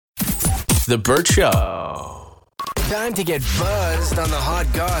The Burt Show. Time to get buzzed on the hot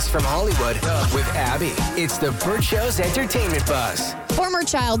goss from Hollywood with Abby. It's the Burt Show's Entertainment Buzz. Former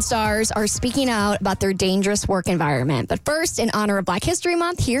child stars are speaking out about their dangerous work environment. But first, in honor of Black History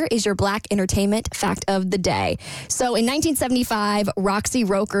Month, here is your Black entertainment fact of the day. So in 1975, Roxy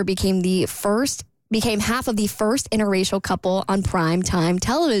Roker became half of the first interracial couple on primetime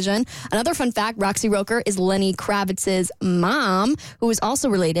television. Another fun fact, Roxy Roker is Lenny Kravitz's mom, who is also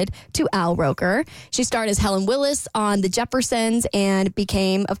related to Al Roker. She starred as Helen Willis on The Jeffersons and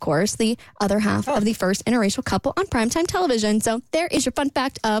became, of course, the other half of the first interracial couple on primetime television. So there is your fun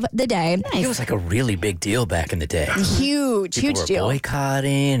fact of the day. It was like a really big deal back in the day. Huge People were deal.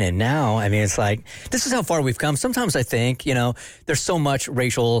 boycotting, and now, I mean, it's like, this is how far we've come. Sometimes I think, there's so much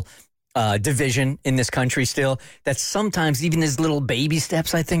racial division in this country still that sometimes even these little baby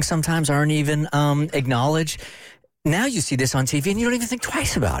steps, I think, sometimes aren't even acknowledged. Now you see this on TV and you don't even think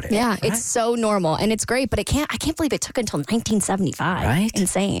twice about it. Yeah, right? It's so normal and it's great, but I can't believe it took until 1975. Right?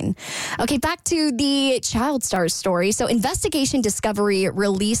 Insane. Okay, back to the child stars story. So Investigation Discovery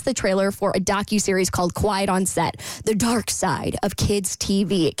released the trailer for a docuseries called Quiet on Set, The Dark Side of Kids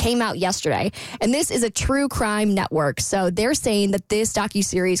TV. It came out yesterday, and this is a true crime network. So they're saying that this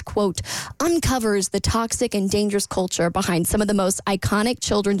docuseries, quote, uncovers the toxic and dangerous culture behind some of the most iconic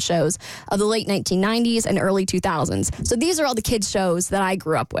children's shows of the late 1990s and early 2000s. So these are all the kids shows that I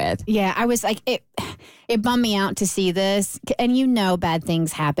grew up with. Yeah, I was like, it bummed me out to see this. And bad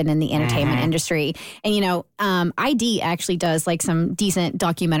things happen in the entertainment industry. And ID actually does like some decent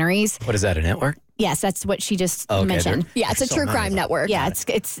documentaries. What is that, a network? Yes, that's what she just mentioned. Yeah, it's a true crime network. Yeah,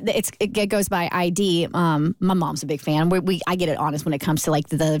 it goes by ID. My mom's a big fan. I get it honest when it comes to like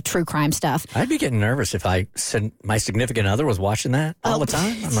the true crime stuff. I'd be getting nervous if my significant other was watching that all the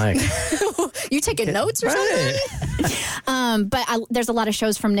time. I'm like, you taking notes or something? But there's a lot of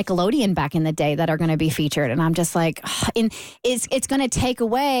shows from Nickelodeon back in the day that are going to be featured, and I'm just like, it's going to take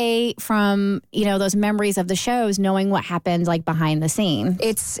away from those memories of the shows, knowing what happened like behind the scene.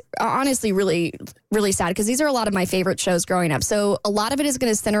 It's honestly really, really sad because these are a lot of my favorite shows growing up. So a lot of it is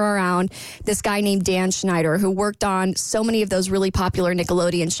going to center around this guy named Dan Schneider who worked on so many of those really popular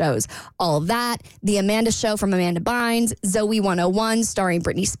Nickelodeon shows. All of that, The Amanda Show from Amanda Bynes, Zoe 101 starring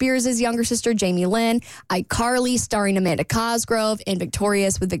Britney Spears' younger sister Jamie Lynn, iCarly starring Amanda Cosgrove, and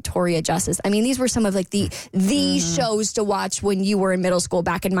Victorious with Victoria Justice. I mean, these were some of like the shows to watch when you were in middle school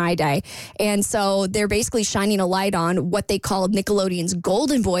back in my day. And so they're basically shining a light on what they called Nickelodeon's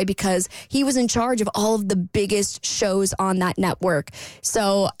Golden Boy because he was in charge of all of the biggest shows on that network.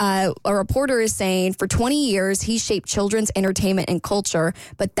 So a reporter is saying for 20 years, he shaped children's entertainment and culture,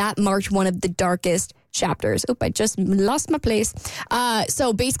 but that marked one of the darkest chapters. I just lost my place.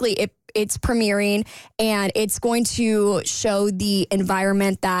 So basically it's premiering and it's going to show the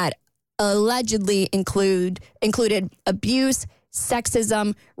environment that allegedly included abuse,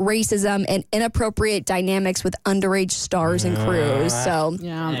 sexism, racism, and inappropriate dynamics with underage stars and crews. So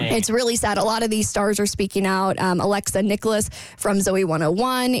it's really sad. A lot of these stars are speaking out. Alexa Nicholas from Zoe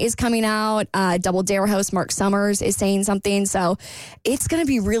 101 is coming out. Double Dare host Mark Summers is saying something. So it's going to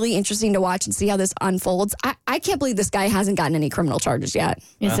be really interesting to watch and see how this unfolds. I can't believe this guy hasn't gotten any criminal charges yet.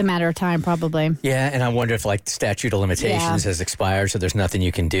 It's a matter of time, probably. Yeah, and I wonder if like statute of limitations has expired, so there's nothing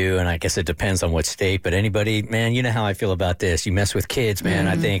you can do. And I guess it depends on what state. But anybody, man, you know how I feel about this. You mess with kids, man.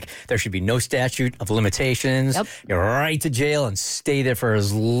 I think there should be no statute of limitations. Yep. You're right to jail and stay there for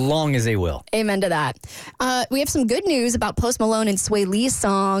as long as they will. Amen to that. We have some good news about Post Malone and Sway Lee's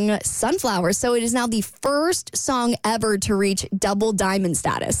song Sunflower. So it is now the first song ever to reach double diamond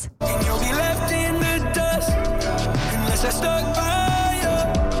status. And you'll be left in the dust unless I stuck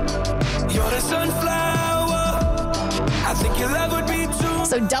by you. You're the sunflower. I think your love would be too.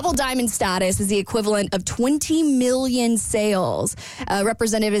 So double diamond status is the equivalent of 20 million sales. A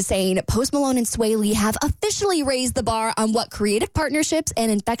representative is saying Post Malone and Sway Lee have officially raised the bar on what creative partnerships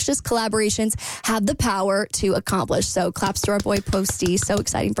and infectious collaborations have the power to accomplish. So claps to our boy Posty. So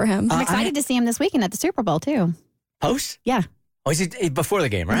exciting for him. I'm excited to see him this weekend at the Super Bowl, too. Post? Yeah. Oh, is it before the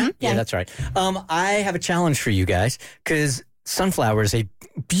game, right? Mm-hmm. Yeah, that's right. I have a challenge for you guys because Sunflower is a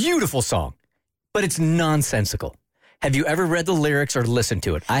beautiful song, but it's nonsensical. Have you ever read the lyrics or listened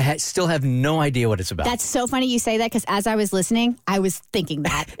to it? I still have no idea what it's about. That's so funny you say that because as I was listening, I was thinking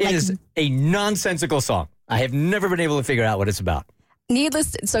that. It is a nonsensical song. I have never been able to figure out what it's about.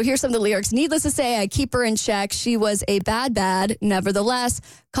 So here's some of the lyrics. Needless to say, I keep her in check. She was a bad, nevertheless.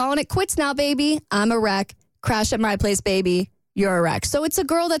 Calling it quits now, baby. I'm a wreck. Crash at my place, baby. You're a wreck. So it's a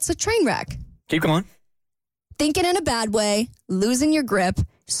girl that's a train wreck. Keep going. Thinking in a bad way, losing your grip,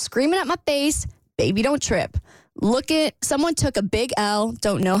 screaming at my face, baby, don't trip. Someone took a big L.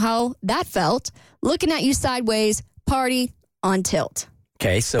 Don't know how that felt. Looking at you sideways. Party on tilt.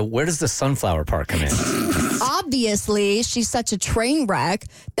 Okay, so where does the sunflower part come in? Obviously, she's such a train wreck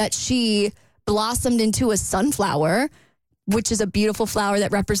that she blossomed into a sunflower, which is a beautiful flower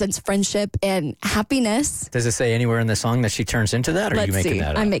that represents friendship and happiness. Does it say anywhere in the song that she turns into that, or are you making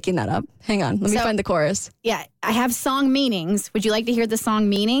that up? I'm making that up. Hang on. Let me find the chorus. Yeah, I have song meanings. Would you like to hear the song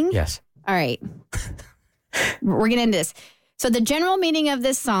meaning? Yes. All right. We're getting into this. So the general meaning of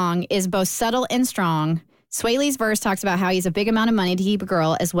this song is both subtle and strong. Sway Lee's verse talks about how he has a big amount of money to keep a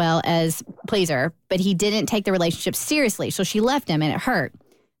girl as well as please her, but he didn't take the relationship seriously, so she left him and it hurt.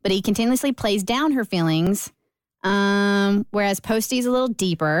 But he continuously plays down her feelings, whereas Posty's a little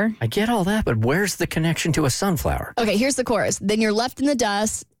deeper. I get all that, but where's the connection to a sunflower? Okay, here's the chorus. Then you're left in the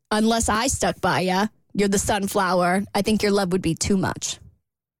dust unless I stuck by ya. You're the sunflower. I think your love would be too much.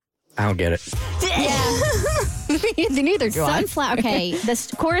 I don't get it. Neither do I. Sunflower. Okay,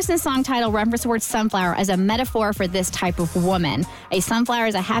 the chorus in the song title references the word sunflower as a metaphor for this type of woman. A sunflower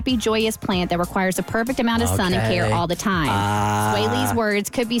is a happy, joyous plant that requires the perfect amount of sun and care all the time. Sway Lee's words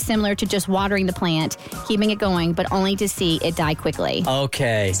could be similar to just watering the plant, keeping it going, but only to see it die quickly.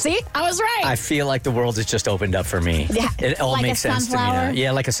 Okay. See? I was right. I feel like the world has just opened up for me. Yeah. It all Like makes a sense to me sunflower? now.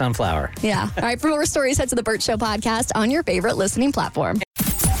 Yeah, like a sunflower. Yeah. All right, for more stories, head to the Burt Show podcast on your favorite listening platform.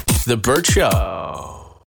 The Burt Show.